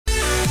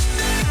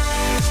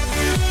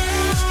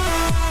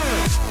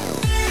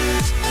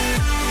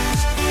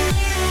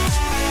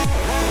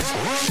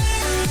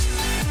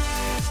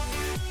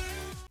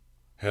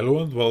Hello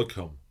and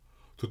welcome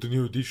to the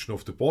new edition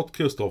of the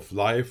podcast of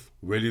Life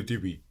Value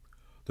TV,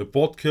 the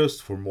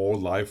podcast for more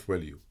life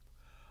value.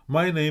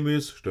 My name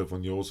is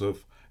Stefan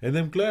Josef and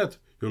I'm glad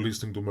you're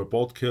listening to my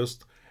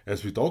podcast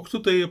as we talk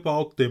today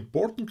about the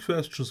important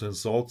questions and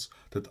thoughts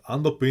that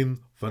underpin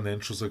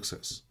financial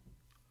success.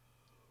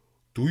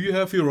 Do you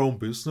have your own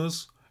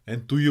business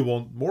and do you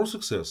want more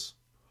success?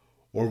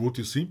 Or would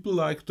you simply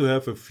like to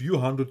have a few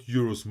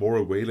 €100 more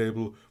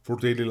available for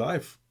daily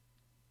life?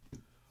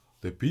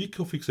 The peak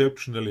of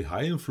exceptionally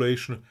high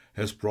inflation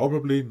has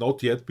probably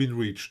not yet been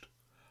reached.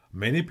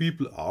 Many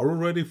people are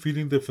already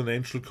feeling the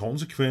financial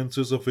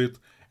consequences of it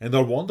and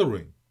are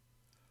wondering,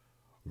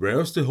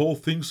 where's the whole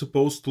thing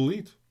supposed to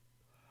lead?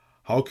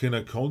 How can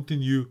I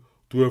continue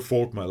to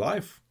afford my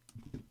life?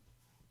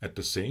 At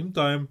the same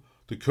time,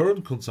 the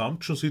current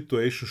consumption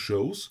situation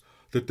shows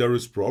that there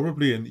is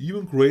probably an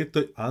even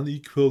greater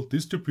unequal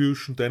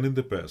distribution than in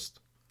the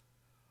past.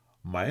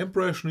 My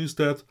impression is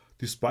that,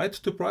 despite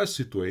the price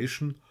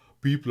situation,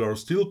 people are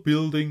still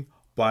building,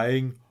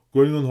 buying,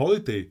 going on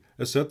holiday,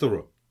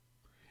 etc.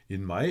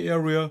 In my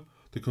area,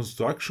 the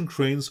construction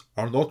cranes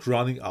are not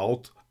running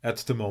out at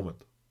the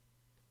moment.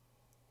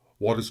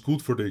 What is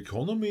good for the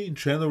economy in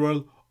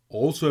general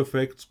also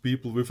affects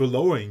people with a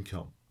lower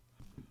income.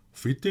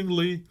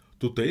 Fittingly,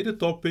 today the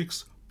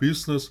topics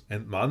business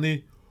and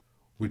money,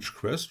 which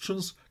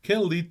questions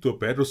can lead to a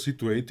better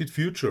situated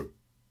future.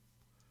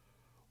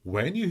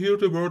 When you hear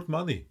the word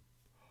money,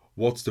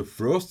 what's the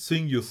first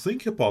thing you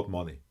think about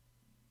money?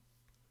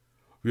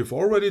 We've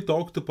already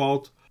talked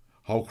about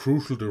how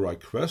crucial the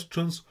right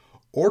questions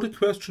or the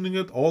questioning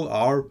at all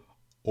are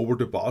over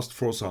the past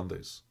 4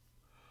 Sundays.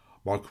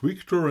 Mark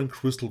Victor and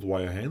Crystal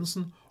Dwyer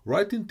Hansen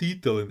write in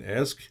detail in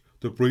Ask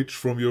the Bridge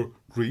from Your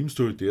Dreams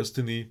to Your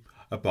Destiny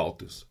about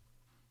this.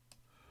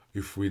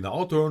 If we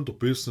now turn to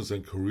business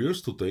and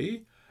careers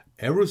today,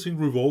 everything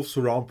revolves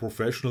around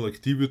professional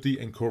activity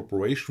and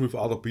cooperation with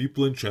other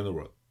people in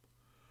general.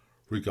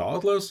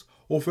 Regardless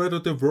of whether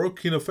they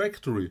work in a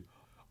factory,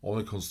 on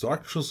a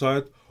construction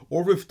site,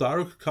 or with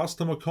direct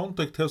customer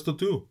contact has to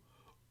do,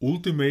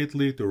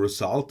 ultimately the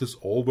result is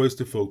always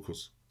the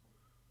focus.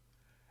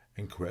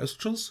 And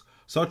questions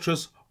such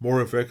as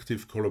more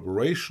effective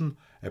collaboration,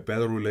 a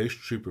better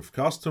relationship with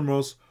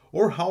customers,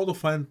 or how to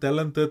find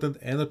talented and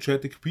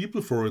energetic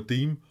people for a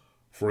team,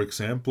 for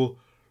example,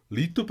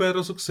 lead to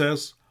better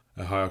success,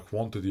 a higher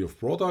quantity of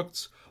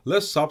products,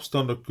 less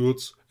substandard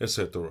goods,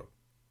 etc.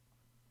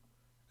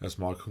 As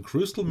Mark and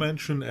Crystal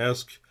mention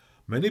Ask,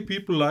 many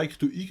people like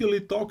to eagerly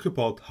talk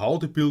about how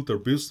they build their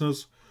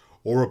business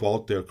or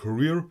about their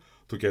career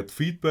to get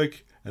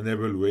feedback, an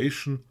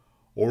evaluation,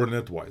 or an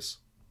advice.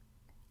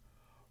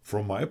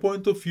 From my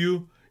point of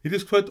view, it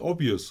is quite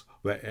obvious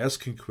why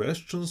asking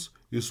questions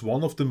is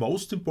one of the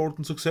most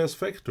important success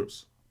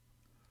factors.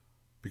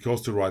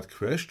 Because the right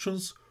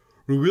questions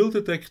reveal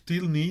the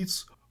tactile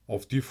needs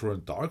of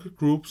different target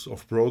groups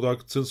of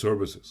products and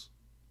services.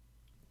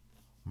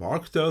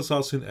 Mark tells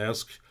us in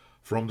Ask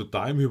from the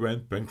time he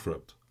went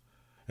bankrupt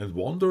and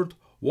wondered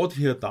what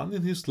he had done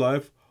in his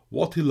life,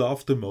 what he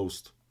loved the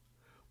most.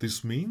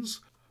 This means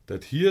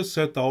that he has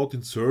set out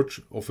in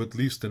search of at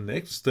least the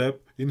next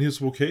step in his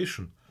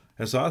vocation,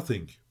 as I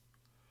think.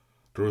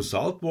 The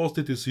result was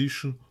the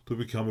decision to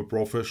become a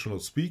professional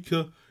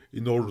speaker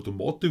in order to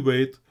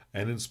motivate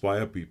and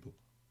inspire people.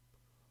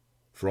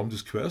 From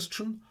this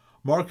question,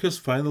 Mark has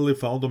finally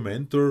found a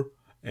mentor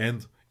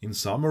and, in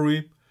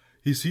summary,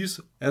 he sees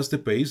as the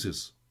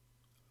basis.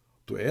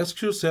 To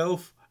ask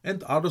yourself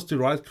and others the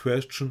right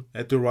question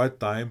at the right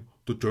time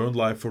to turn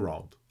life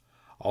around,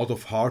 out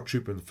of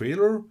hardship and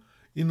failure,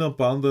 in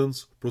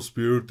abundance,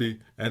 prosperity,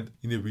 and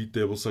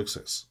inevitable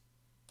success.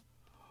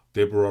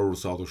 Deborah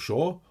Rosado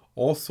Shaw,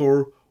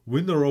 author,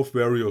 winner of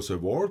various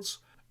awards,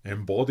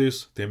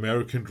 embodies the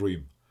American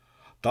dream.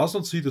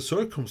 Doesn't see the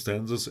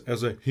circumstances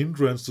as a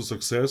hindrance to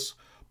success,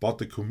 but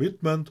the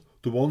commitment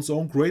to one's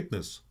own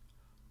greatness.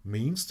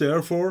 Means,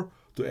 therefore,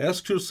 to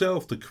ask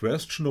yourself the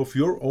question of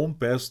your own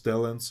best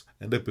talents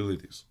and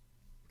abilities.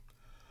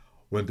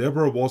 When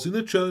Deborah was in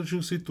a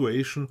challenging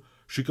situation,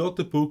 she got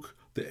the book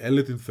The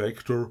Aladdin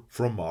Factor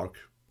from Mark.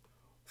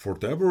 For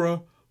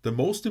Deborah, the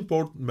most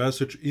important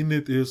message in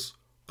it is,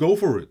 go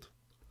for it.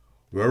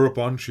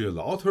 Whereupon she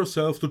allowed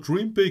herself to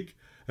dream big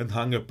and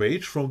hung a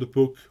page from the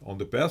book on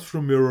the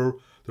bathroom mirror,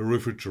 the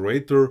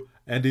refrigerator,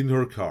 and in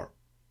her car.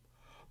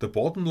 The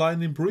bottom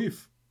line in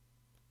brief: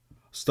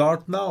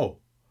 start now,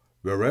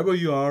 wherever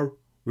you are,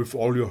 with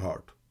all your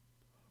heart.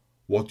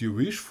 What you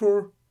wish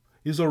for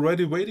is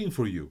already waiting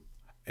for you.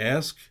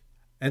 Ask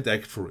and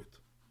act for it.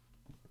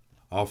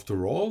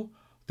 After all,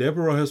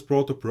 Deborah has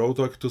brought the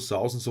product to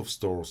thousands of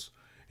stores,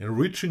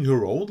 enriching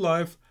her own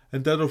life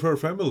and that of her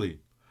family,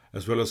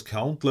 as well as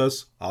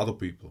countless other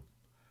people.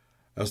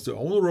 As the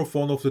owner of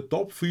one of the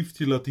top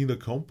 50 Latina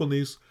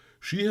companies,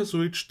 she has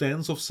reached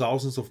tens of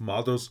thousands of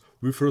mothers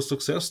with her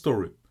success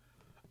story.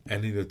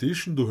 And in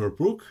addition to her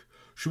book,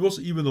 she was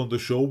even on the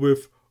show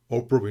with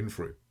Oprah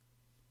Winfrey.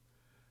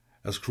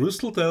 As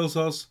Crystal tells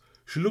us,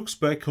 she looks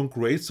back on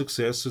great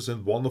successes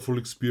and wonderful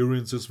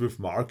experiences with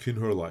Mark in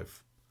her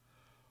life.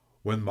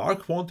 When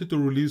Mark wanted to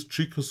release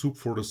Chicken Soup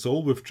for the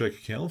Soul with Jack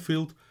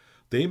Canfield,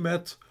 they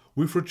met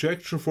with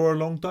rejection for a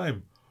long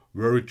time,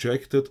 were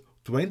rejected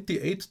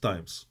 28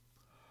 times.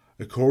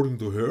 According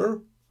to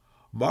her,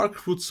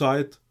 Mark would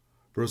cite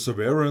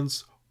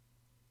perseverance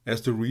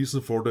as the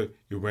reason for the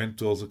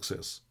eventual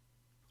success.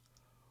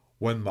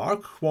 When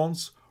Mark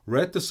once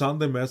read the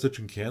Sunday Message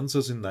in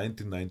Kansas in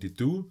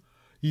 1992,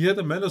 he had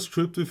a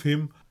manuscript with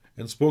him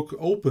and spoke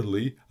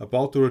openly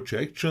about the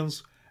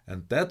rejections,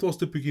 and that was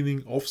the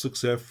beginning of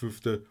success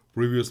with the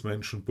previous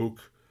mentioned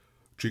book,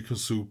 Chicken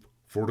Soup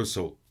for the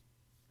Soul.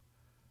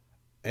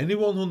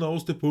 Anyone who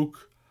knows the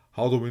book,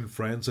 How to Win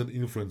Friends and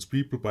Influence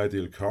People by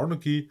Dale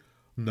Carnegie,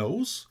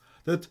 knows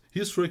that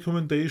his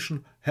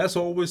recommendation has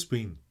always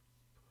been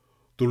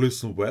to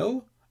listen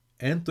well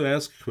and to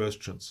ask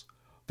questions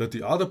that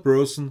the other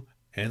person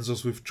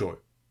answers with joy.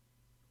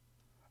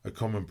 A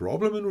common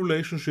problem in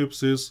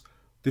relationships is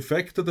the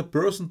fact that the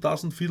person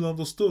doesn't feel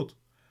understood,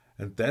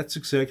 and that's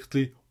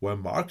exactly why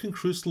Mark and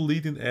Crystal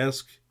lead in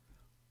Ask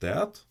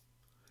that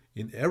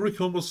in every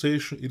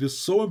conversation it is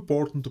so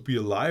important to be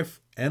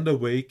alive and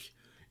awake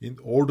in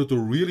order to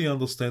really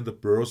understand the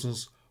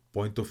person's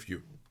point of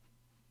view.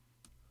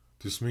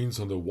 This means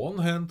on the one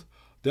hand,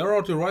 there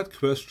are the right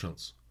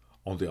questions.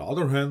 On the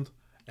other hand,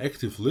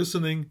 active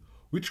listening,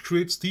 which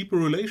creates deeper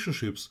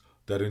relationships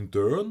that in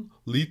turn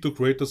lead to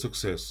greater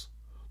success,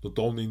 not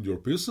only in your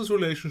business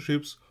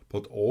relationships,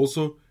 but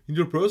also in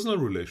your personal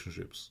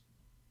relationships.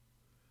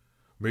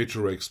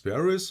 Major Rex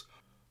Barris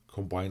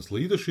combines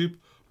leadership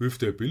with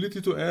the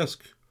ability to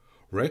ask.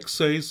 Rex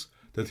says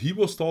that he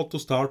was taught to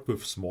start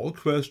with small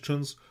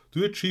questions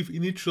to achieve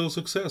initial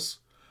success,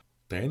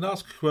 then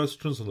ask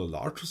questions on a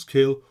larger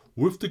scale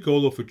with the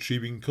goal of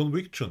achieving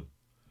conviction.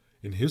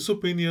 In his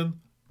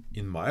opinion,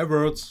 in my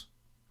words,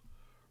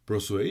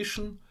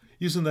 persuasion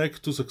is an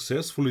act to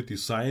successfully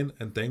design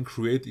and then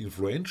create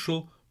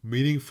influential,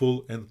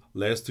 meaningful and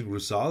lasting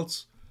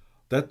results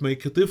that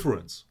make a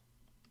difference.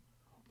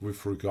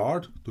 With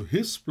regard to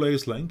his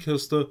place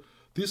Lancaster,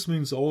 this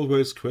means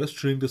always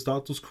questioning the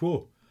status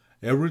quo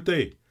every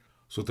day,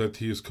 so that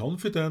he is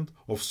confident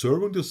of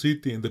serving the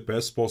city in the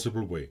best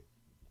possible way.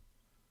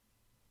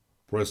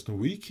 Preston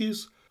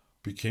Weekes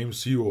became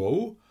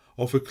COO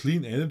of a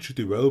clean energy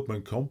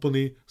development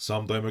company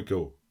some time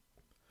ago.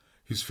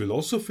 His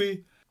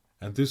philosophy,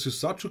 and this is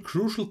such a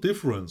crucial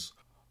difference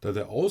that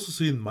I also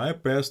see in my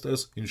past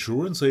as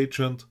insurance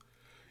agent,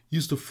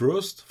 is to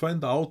first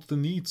find out the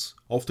needs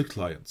of the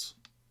clients.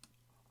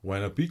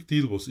 When a big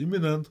deal was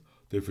imminent,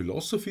 the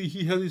philosophy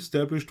he had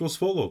established was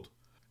followed,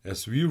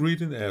 as we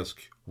read in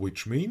Ask,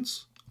 which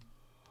means,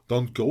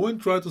 don't go and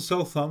try to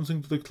sell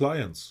something to the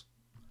clients.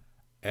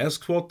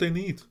 Ask what they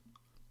need,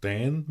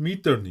 then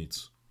meet their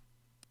needs.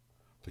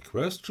 The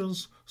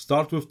questions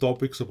start with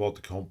topics about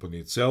the company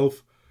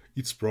itself,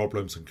 its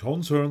problems and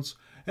concerns,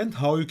 and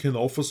how you can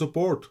offer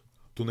support,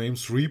 to name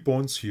 3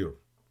 points here.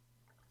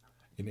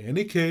 In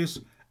any case,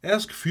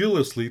 ask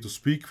fearlessly to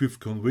speak with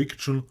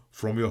conviction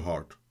from your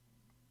heart.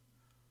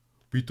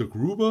 Peter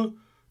Gruber,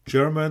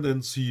 Chairman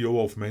and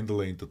CEO of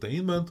Mandalay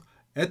Entertainment,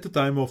 at the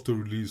time of the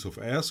release of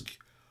Ask,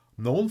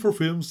 known for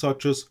films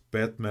such as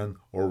Batman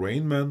or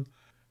Rain Man,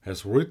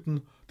 has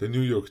written the New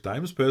York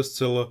Times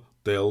bestseller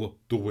Dare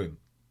to Win.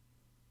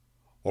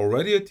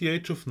 Already at the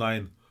age of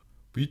 9,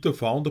 Peter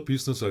found a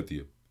business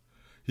idea.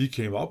 He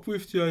came up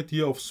with the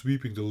idea of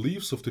sweeping the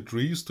leaves of the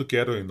trees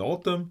together in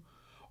autumn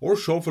or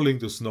shoveling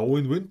the snow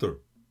in winter.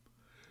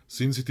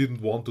 Since he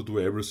didn't want to do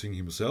everything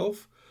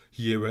himself,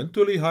 he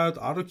eventually hired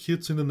other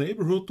kids in the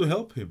neighborhood to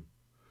help him.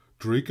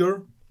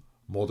 Trigger: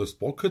 modest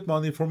pocket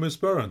money from his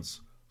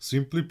parents.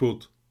 Simply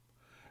put,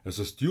 as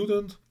a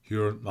student, he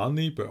earned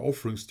money by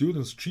offering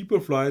students cheaper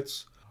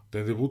flights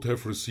than they would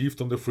have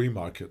received on the free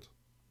market.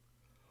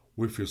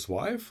 With his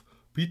wife,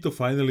 Peter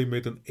finally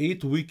made an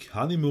 8-week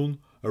honeymoon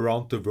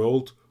around the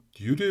world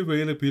due to the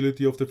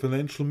availability of the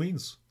financial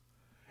means.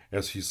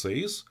 As he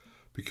says,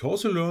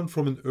 because he learned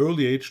from an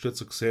early age that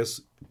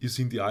success is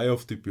in the eye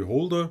of the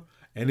beholder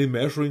and in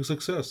measuring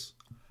success,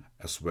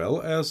 as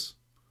well as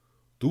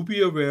to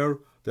be aware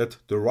that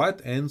the right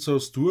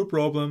answers to a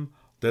problem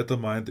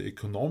determine the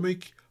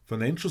economic,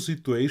 financial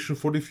situation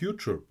for the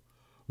future,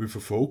 with a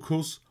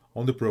focus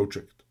on the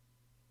project.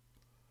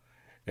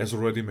 As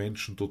already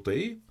mentioned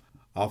today,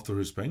 after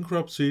his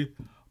bankruptcy,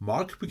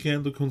 Mark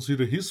began to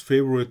consider his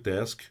favorite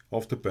task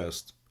of the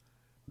past.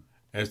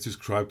 As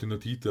described in a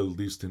detailed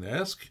list in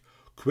Ask,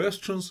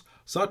 questions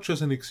such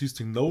as an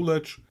existing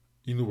knowledge,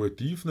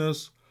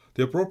 innovativeness,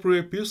 the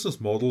appropriate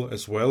business model,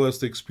 as well as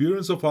the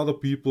experience of other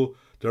people,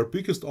 their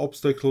biggest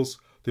obstacles,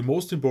 the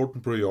most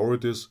important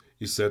priorities,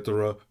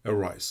 etc.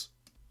 arise.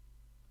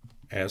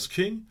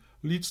 Asking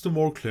leads to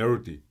more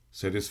clarity,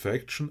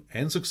 satisfaction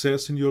and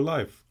success in your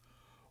life,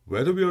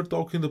 whether we are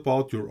talking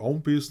about your own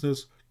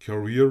business,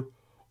 career,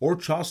 or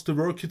just the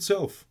work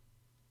itself.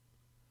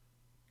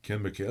 Ken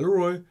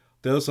McElroy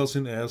tells us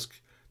in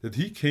Ask that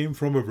he came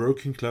from a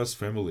working class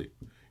family.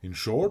 In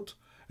short,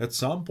 at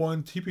some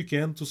point he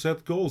began to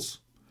set goals,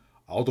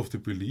 out of the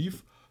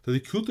belief that he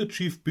could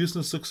achieve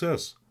business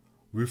success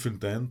with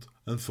intent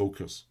and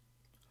focus.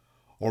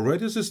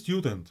 Already as a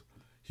student,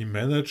 he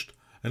managed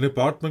an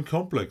apartment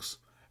complex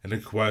and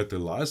acquired a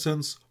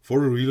license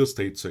for the real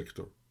estate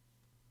sector.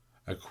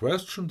 A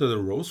question that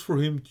arose for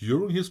him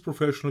during his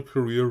professional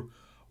career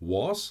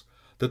was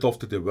that of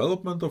the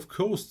development of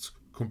costs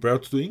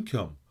compared to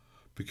income,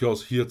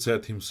 because he had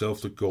set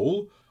himself the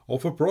goal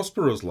of a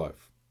prosperous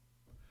life.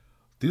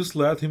 This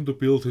led him to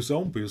build his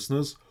own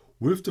business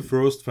with the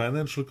first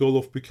financial goal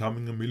of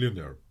becoming a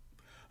millionaire,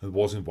 and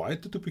was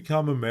invited to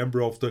become a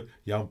member of the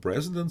Young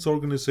Presidents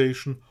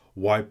Organization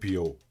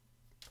YPO.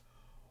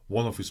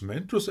 One of his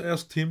mentors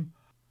asked him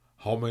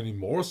how many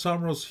more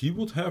summers he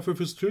would have with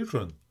his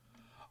children,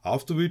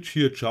 after which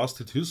he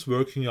adjusted his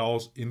working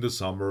hours in the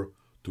summer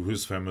to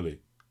his family.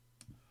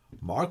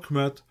 Mark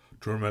met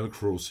Jermel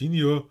Crow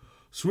Sr.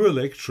 through a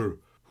lecture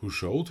who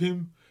showed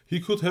him he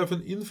could have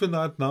an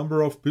infinite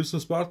number of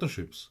business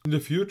partnerships in the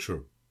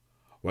future,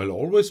 while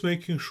always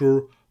making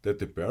sure that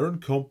the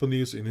parent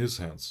company is in his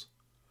hands.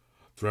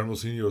 Jermel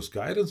Sr.'s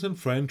guidance and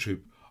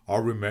friendship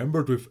are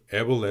remembered with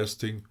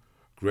everlasting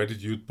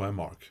gratitude by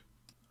Mark.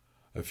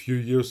 A few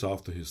years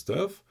after his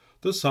death,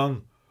 the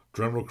son,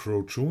 Jermel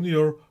Crow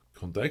Jr.,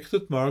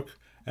 contacted Mark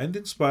and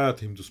inspired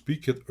him to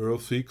speak at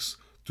EarthX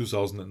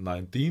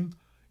 2019,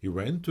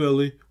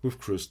 eventually with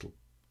Crystal.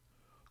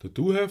 The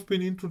two have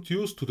been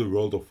introduced to the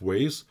world of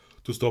ways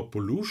to stop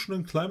pollution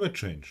and climate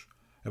change,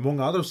 among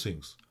other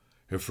things,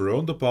 have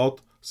learned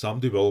about some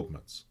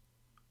developments.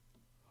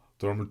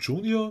 Jermel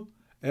Jr.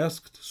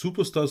 asked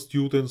Superstar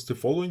students the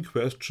following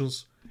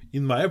questions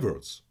in my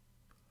words.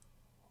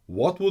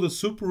 What would a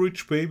super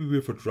rich baby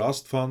with a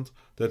trust fund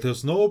that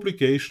has no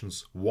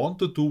obligations want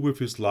to do with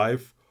his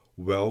life,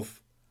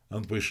 wealth,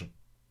 and vision?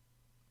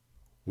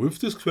 With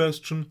this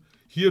question,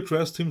 he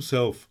addressed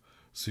himself,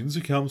 since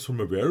he comes from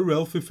a very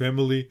wealthy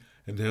family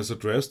and has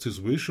addressed his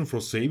vision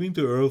for saving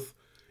the earth,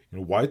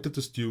 invited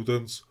the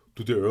students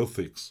to the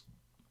EarthX.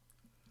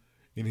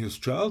 In his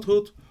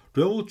childhood,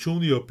 Jermel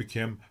Jr.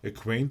 became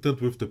acquainted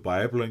with the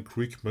Bible and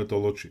Greek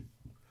mythology,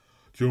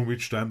 during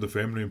which time the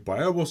family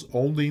empire was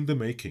only in the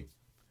making.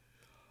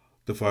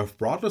 The 5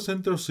 brothers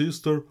and their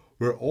sister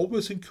were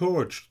always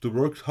encouraged to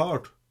work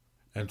hard,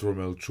 and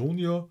Jermel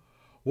Jr.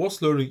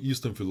 was learning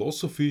Eastern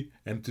philosophy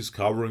and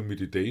discovering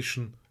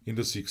meditation in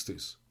the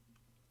 60s.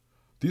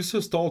 This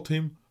has taught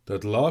him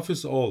that love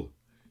is all.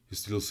 He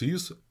still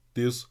sees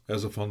this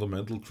as a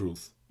fundamental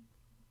truth.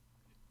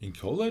 In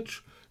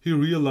college, he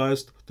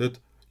realized that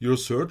your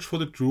search for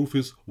the truth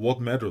is what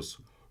matters,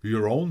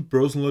 your own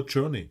personal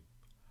journey.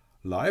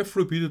 Life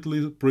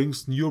repeatedly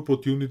brings new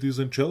opportunities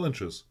and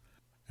challenges,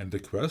 and the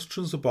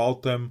questions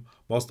about them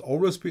must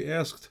always be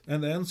asked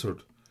and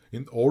answered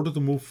in order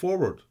to move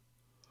forward.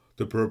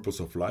 The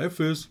purpose of life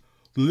is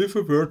to live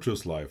a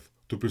virtuous life,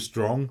 to be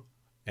strong,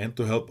 and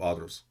to help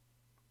others.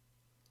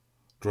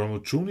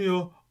 Jermel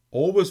Jr.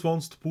 always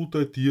wants to put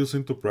ideas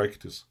into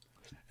practice,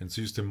 and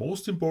sees the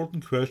most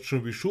important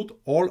question we should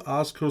all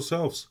ask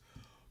ourselves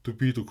to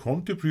be to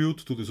contribute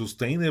to the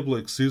sustainable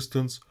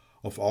existence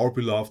of our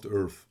beloved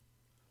Earth.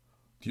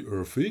 The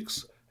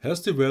EarthX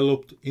has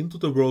developed into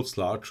the world's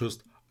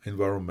largest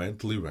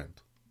environmental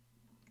event.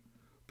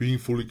 Being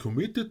fully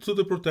committed to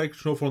the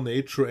protection of our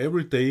nature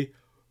every day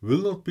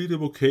will not be the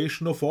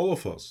vocation of all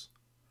of us.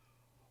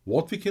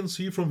 What we can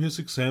see from his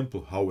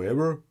example,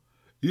 however,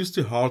 is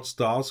the hard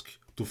task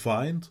to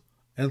find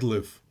and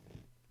live.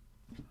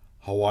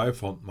 How I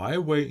found my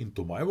way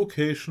into my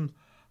vocation,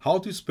 how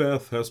this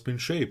path has been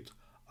shaped,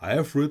 I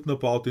have written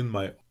about in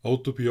my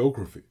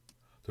autobiography,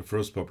 the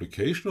first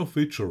publication of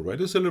which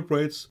already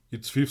celebrates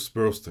its 5th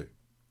birthday.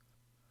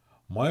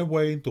 My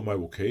Way into My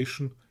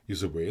Vocation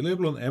is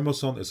available on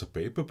Amazon as a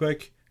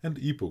paperback and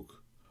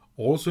ebook,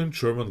 also in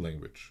German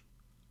language.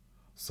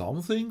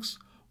 Some things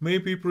may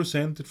be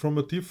presented from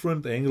a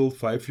different angle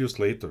 5 years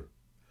later,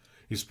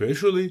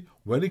 especially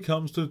when it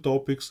comes to the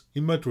topics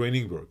in my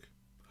training work,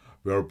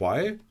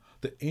 whereby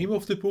the aim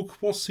of the book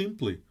was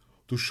simply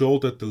to show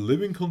that the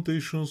living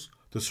conditions,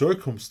 the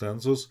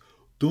circumstances,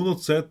 do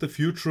not set the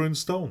future in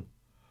stone,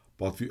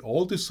 but we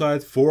all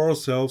decide for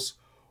ourselves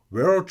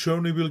where our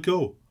journey will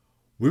go,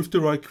 with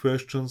the right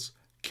questions,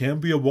 can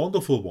be a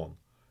wonderful one,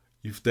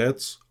 if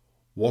that's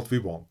what we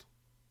want.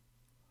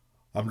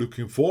 I'm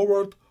looking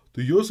forward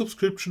to your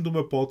subscription to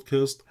my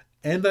podcast,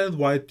 and I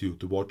invite you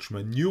to watch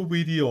my new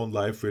video on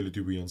Life Value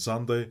TV on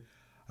Sunday.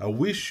 I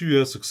wish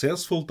you a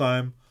successful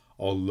time.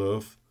 All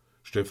love,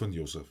 Stefan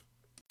Josef.